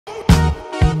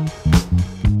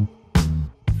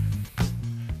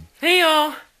Hey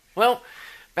y'all! Well,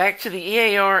 back to the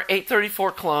EAR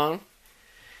 834 clone.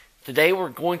 Today we're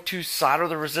going to solder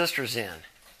the resistors in.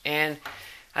 And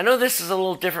I know this is a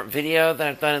little different video than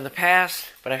I've done in the past,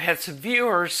 but I've had some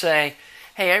viewers say,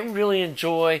 hey, I really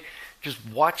enjoy just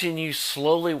watching you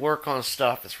slowly work on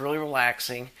stuff. It's really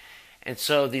relaxing. And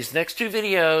so these next two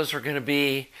videos are going to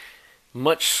be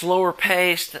much slower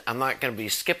paced. I'm not going to be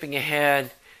skipping ahead.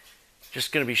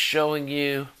 Just going to be showing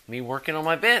you me working on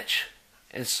my bench.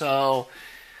 And so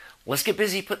let's get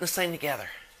busy putting this thing together.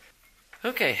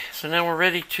 Okay, so now we're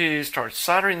ready to start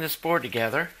soldering this board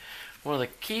together. One of the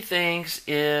key things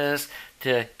is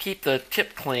to keep the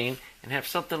tip clean and have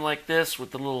something like this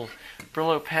with the little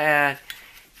Brillo pad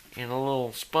and a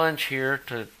little sponge here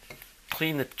to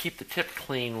keep the tip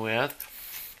clean with.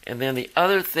 And then the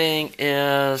other thing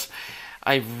is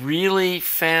I really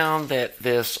found that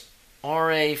this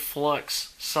RA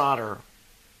flux solder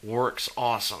works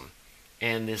awesome.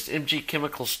 And this MG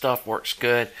chemical stuff works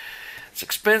good. It's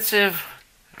expensive.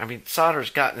 I mean,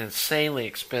 solder's gotten insanely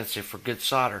expensive for good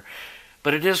solder.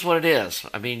 But it is what it is.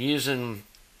 I mean, using,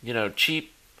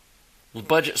 cheap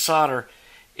budget solder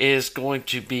is going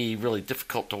to be really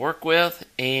difficult to work with.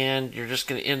 And you're just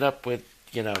going to end up with,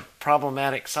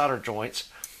 problematic solder joints.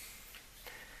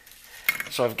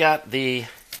 So I've got the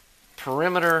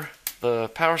perimeter, the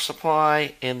power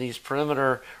supply, and these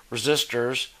perimeter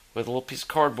resistors with a little piece of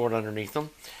cardboard underneath them.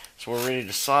 So we're ready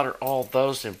to solder all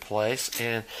those in place.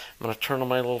 And I'm going to turn on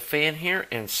my little fan here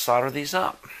and solder these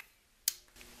up.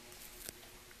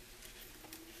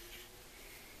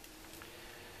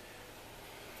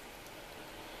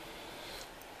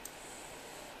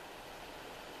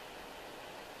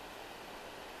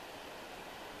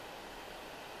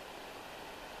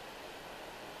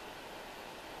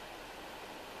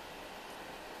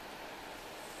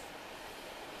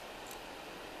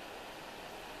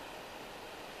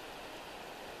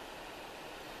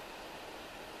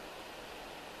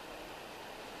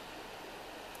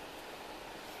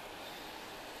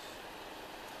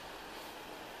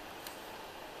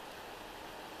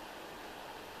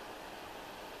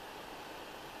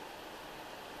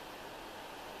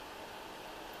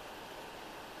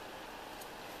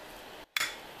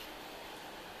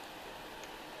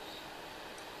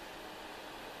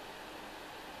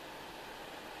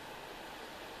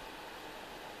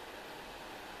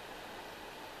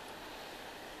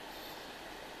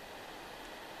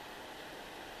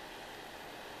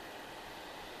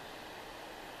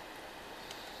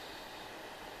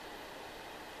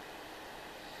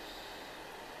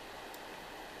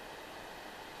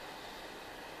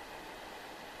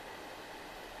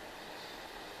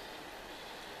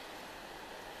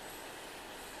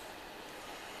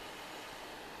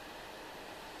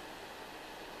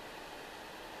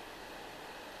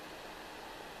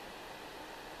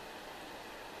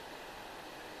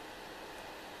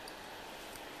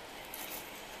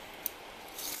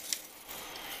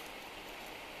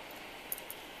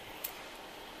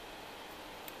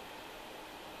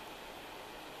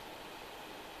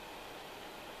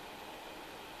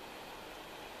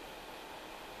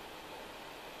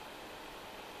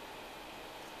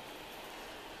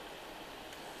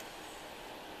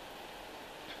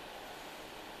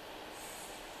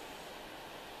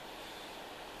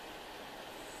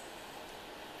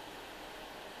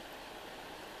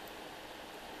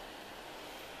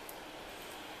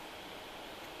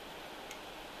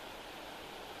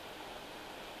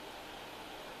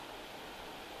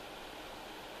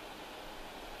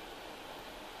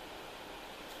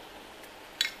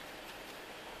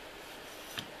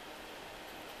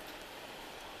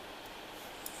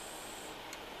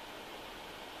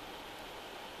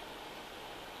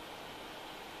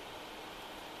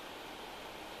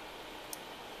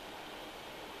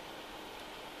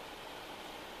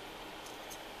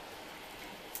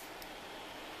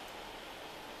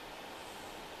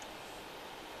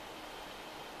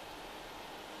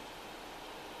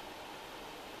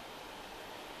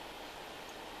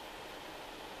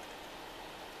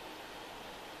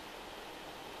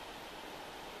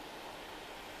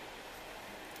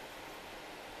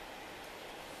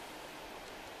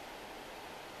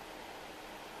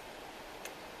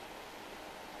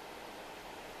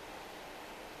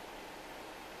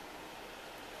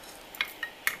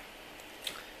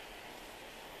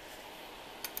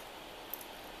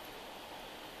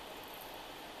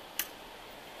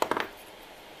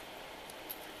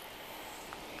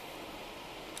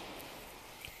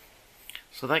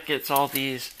 So that gets all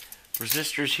these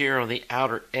resistors here on the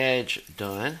outer edge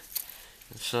done.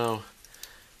 And so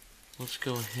let's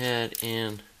go ahead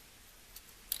and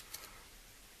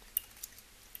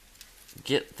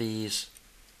get these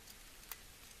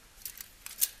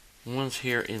one's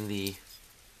here in the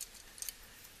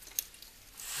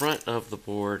front of the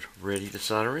board ready to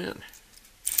solder in.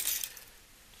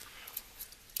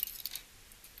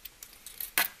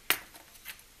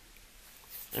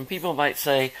 And people might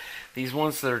say these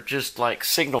ones that are just like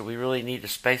signal, we really need to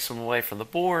space them away from the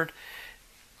board.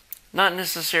 Not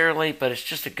necessarily, but it's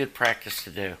just a good practice to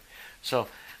do. So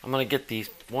I'm going to get these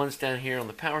ones down here on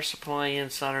the power supply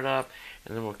end soldered up,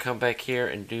 and then we'll come back here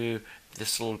and do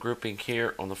this little grouping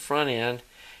here on the front end,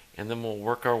 and then we'll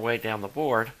work our way down the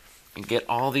board and get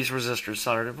all these resistors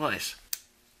soldered in place.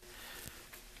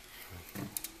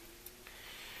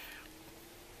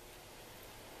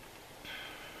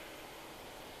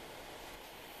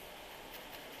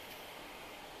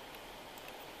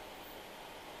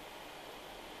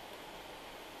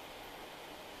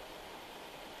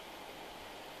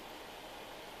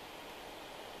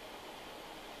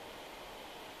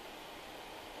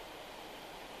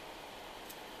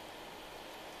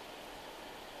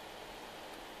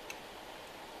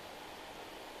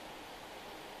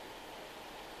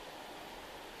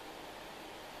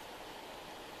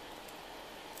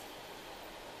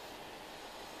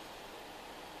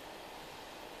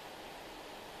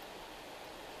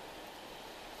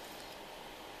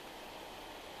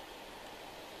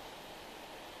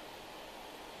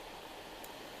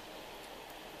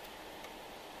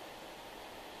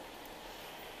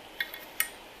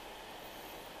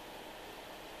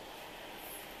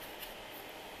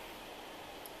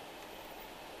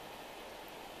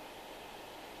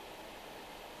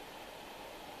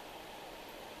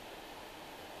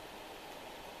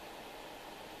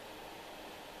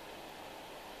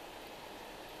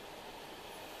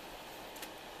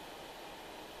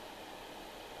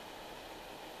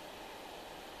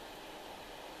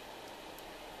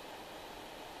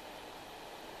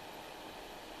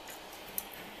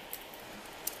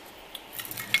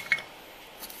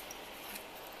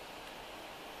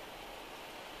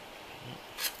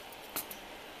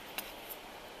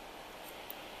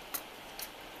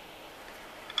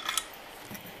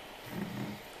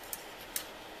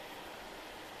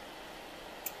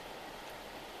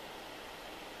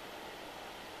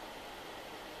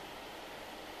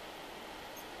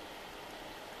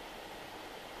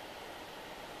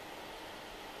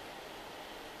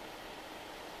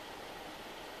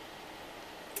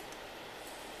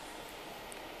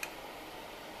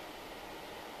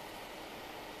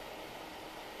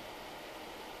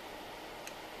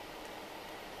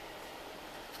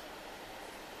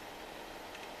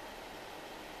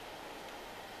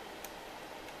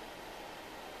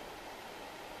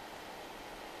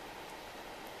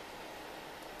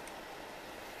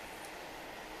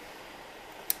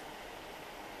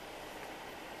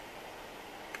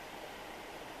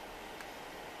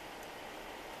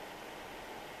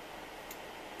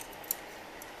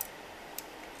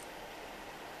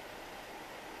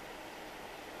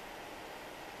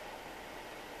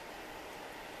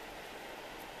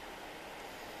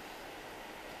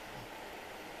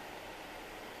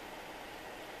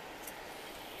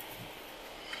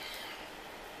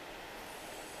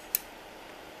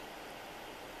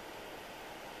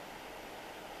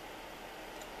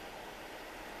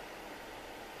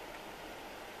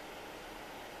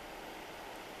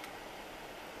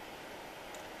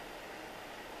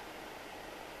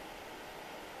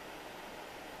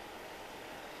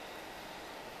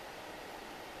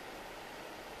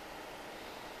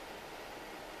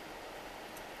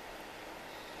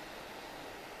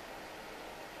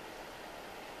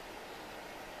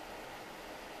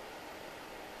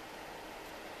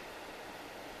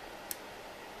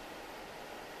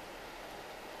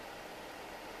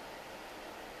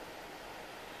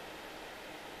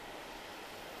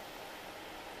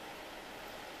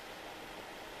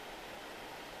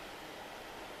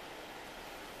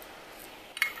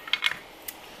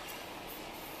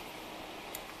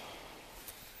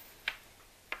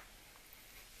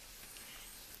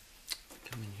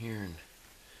 Here and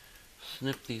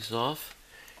snip these off.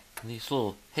 And these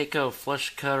little Hako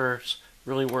flush cutters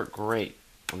really work great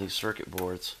on these circuit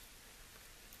boards.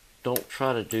 Don't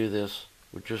try to do this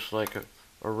with just like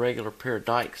a regular pair of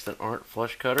dikes that aren't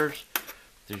flush cutters,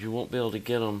 because you won't be able to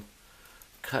get them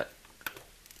cut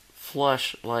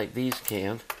flush like these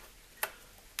can.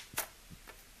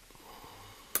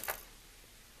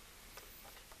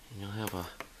 And you'll have a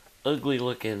ugly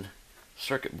looking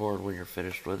circuit board when you're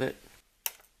finished with it.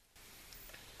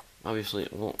 Obviously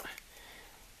it won't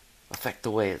affect the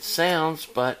way it sounds,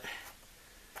 but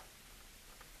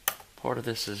part of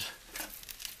this is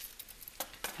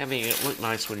having it look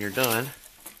nice when you're done.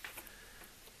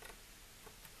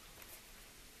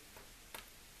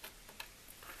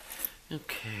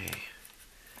 Okay.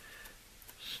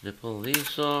 Snip all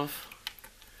these off.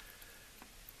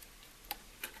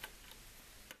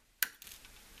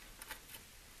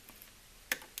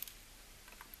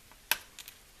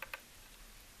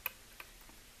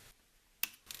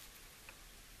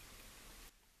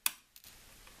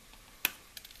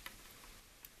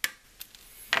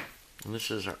 And this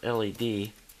is our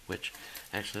LED, which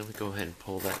actually let me go ahead and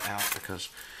pull that out because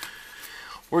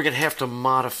we're going to have to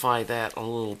modify that a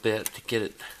little bit to get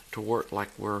it to work like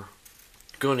we're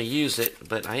going to use it.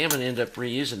 But I am going to end up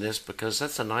reusing this because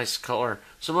that's a nice color.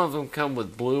 Some of them come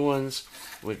with blue ones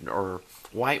or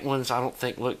white ones I don't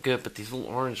think look good, but these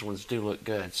little orange ones do look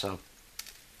good. So,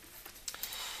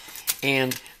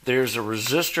 and there's a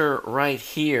resistor right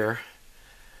here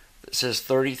that says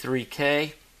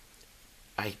 33K.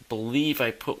 I believe I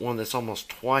put one that's almost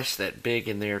twice that big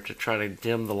in there to try to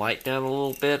dim the light down a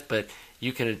little bit, but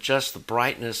you can adjust the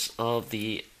brightness of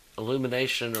the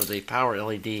illumination or the power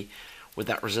LED with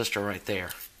that resistor right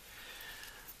there.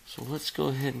 So let's go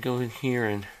ahead and go in here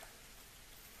and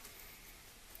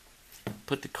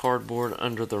put the cardboard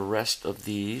under the rest of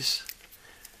these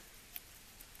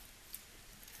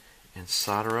and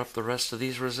solder up the rest of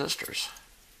these resistors.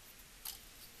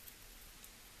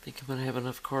 I think I'm going to have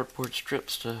enough cardboard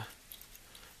strips to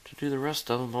do the rest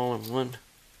of them all in one,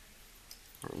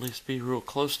 or at least be real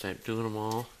close to doing them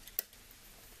all.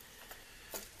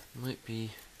 Might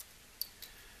be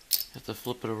have to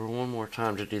flip it over one more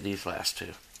time to do these last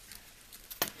two.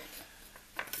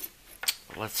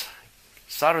 But let's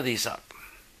solder these up.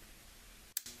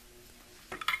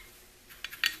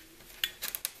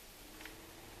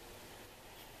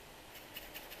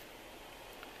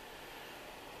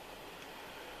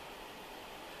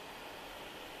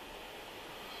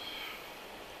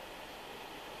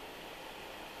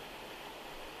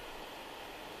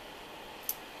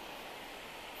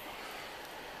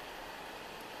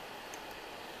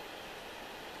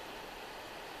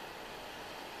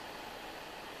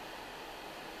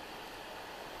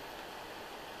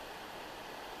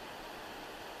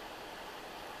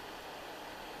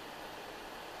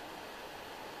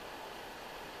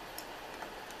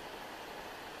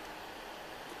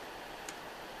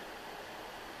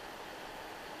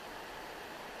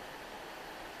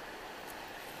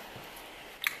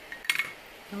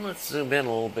 And let's zoom in a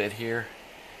little bit here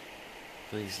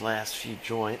for these last few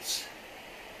joints.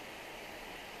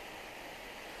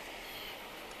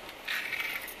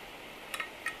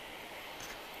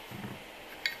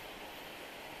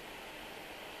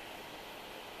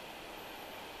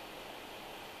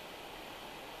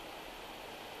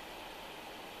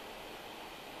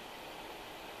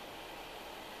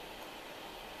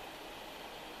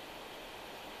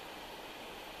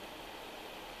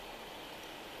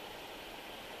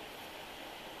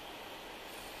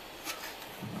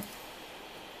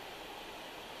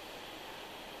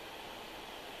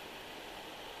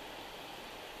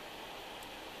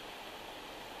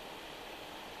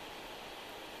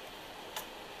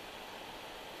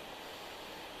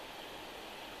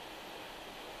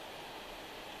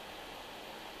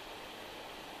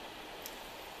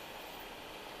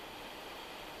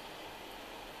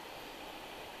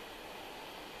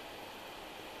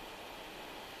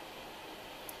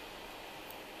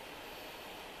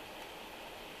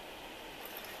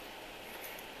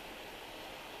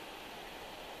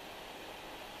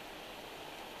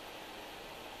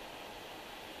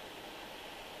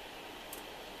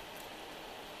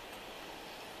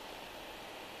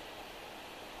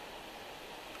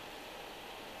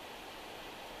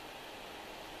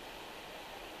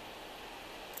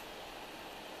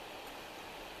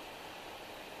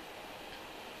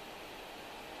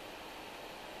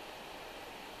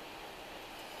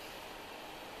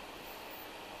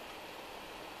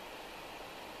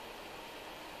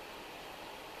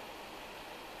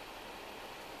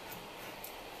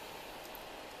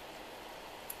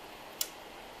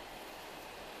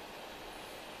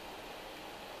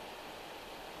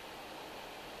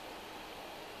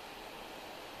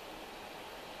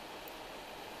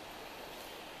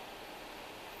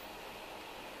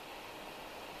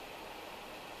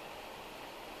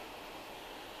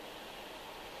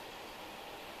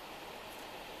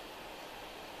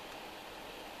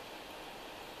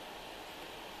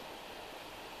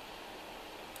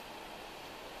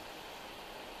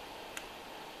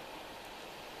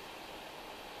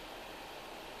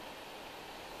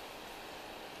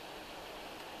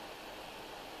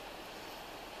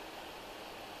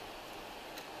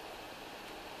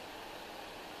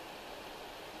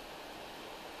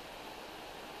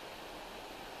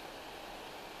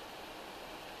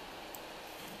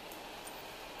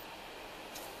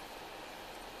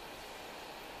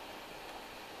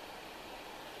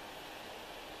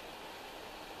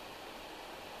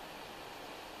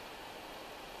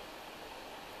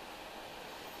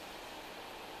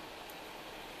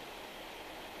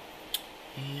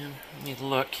 And let me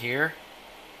look here.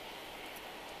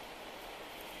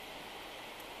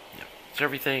 Yep, it's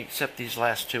everything except these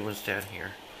last two ones down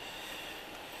here.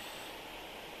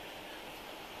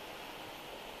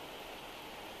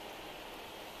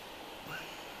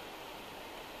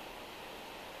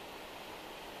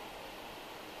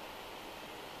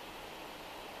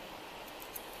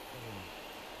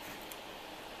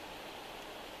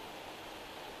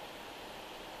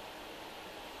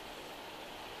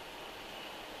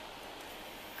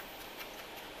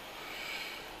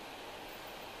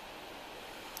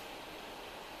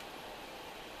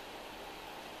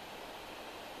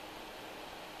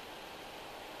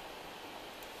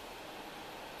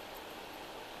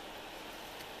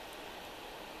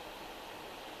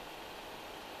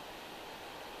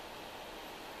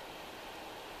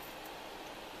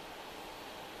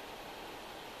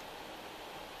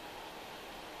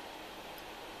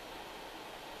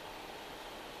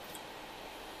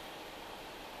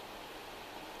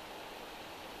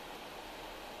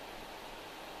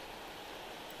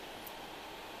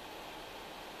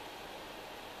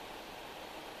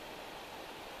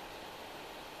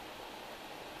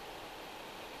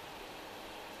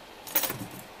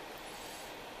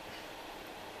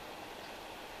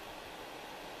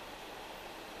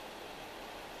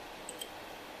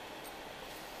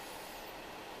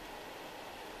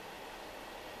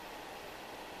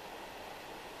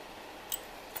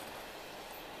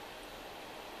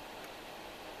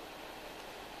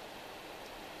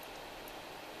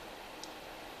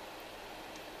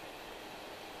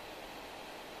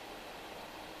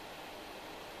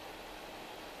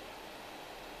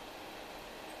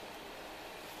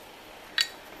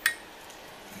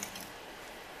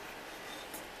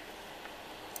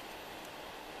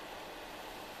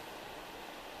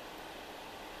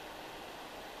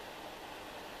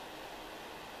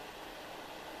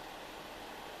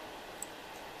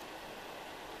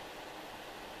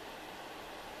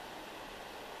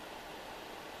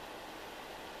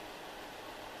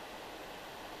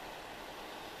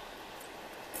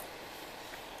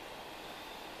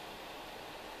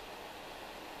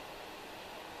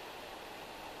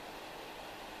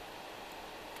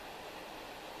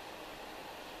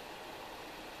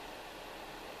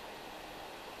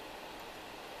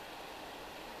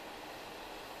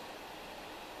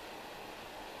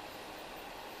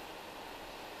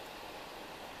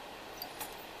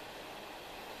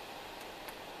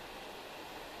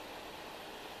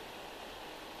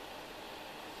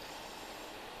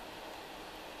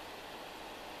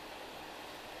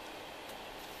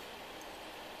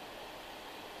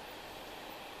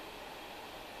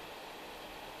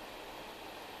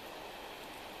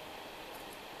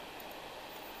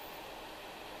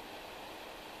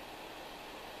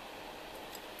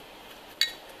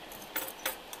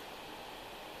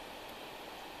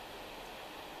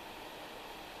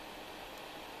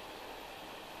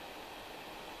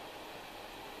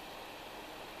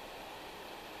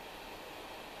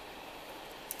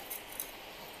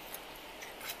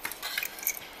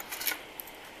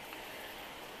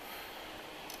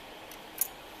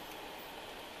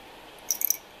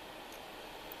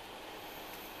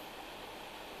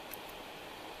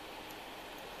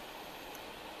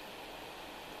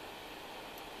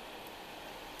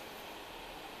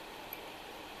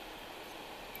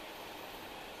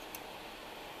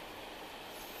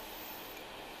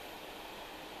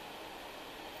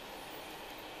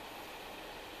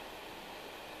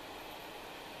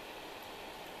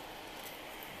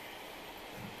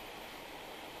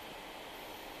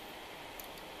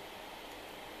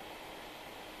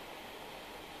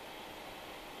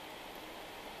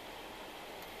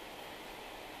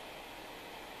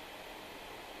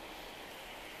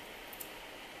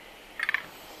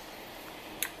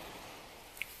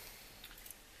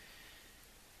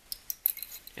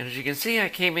 And as you can see, I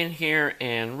came in here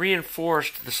and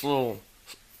reinforced this little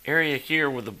area here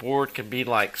where the board can be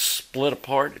like split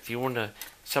apart if you want to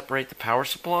separate the power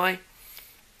supply.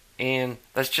 And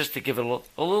that's just to give it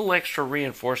a little extra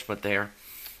reinforcement there.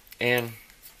 And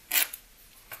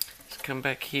let's come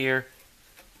back here,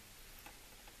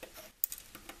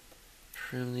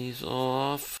 trim these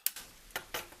off.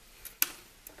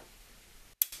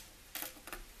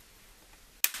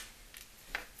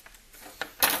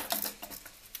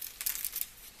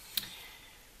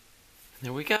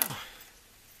 There we go.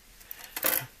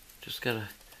 Just gotta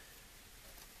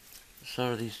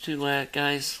solder these two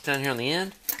guys down here on the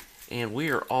end, and we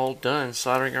are all done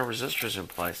soldering our resistors in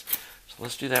place. So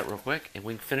let's do that real quick, and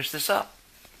we can finish this up.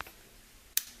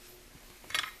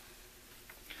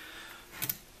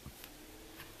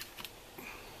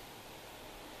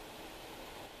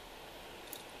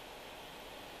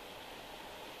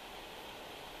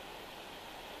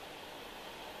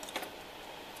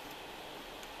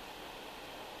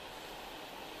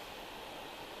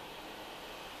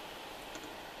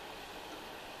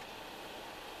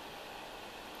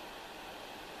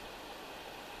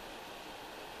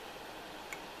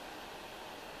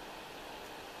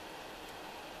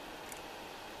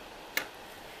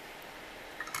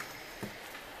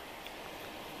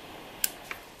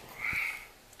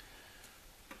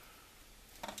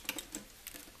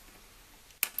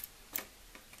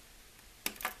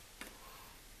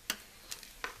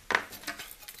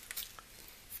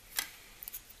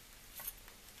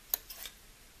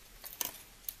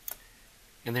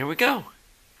 And there we go.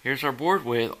 Here's our board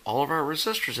with all of our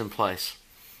resistors in place.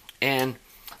 And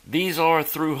these are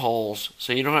through holes,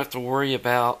 so you don't have to worry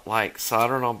about like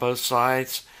soldering on both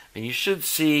sides. And you should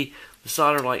see the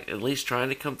solder like at least trying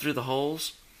to come through the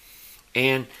holes.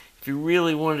 And if you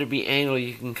really wanted to be anal,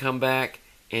 you can come back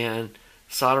and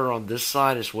solder on this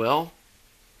side as well.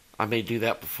 I may do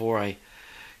that before I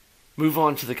move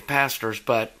on to the capacitors,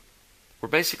 but we're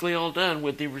basically all done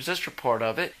with the resistor part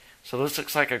of it. So this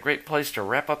looks like a great place to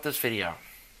wrap up this video.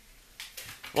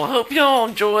 Well, I hope you all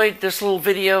enjoyed this little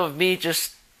video of me,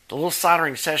 just a little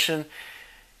soldering session.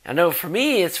 I know for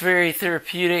me it's very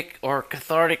therapeutic or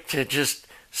cathartic to just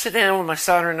sit down with my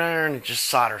soldering iron and just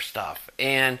solder stuff.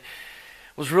 And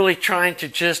was really trying to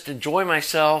just enjoy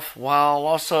myself while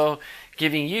also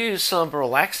giving you some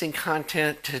relaxing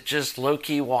content to just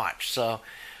low-key watch. So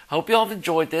I hope you all have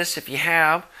enjoyed this. If you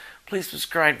have, please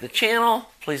subscribe to the channel.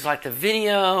 Please like the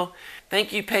video.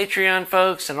 Thank you, Patreon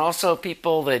folks, and also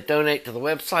people that donate to the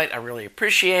website. I really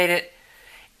appreciate it.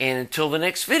 And until the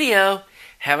next video,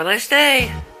 have a nice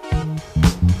day.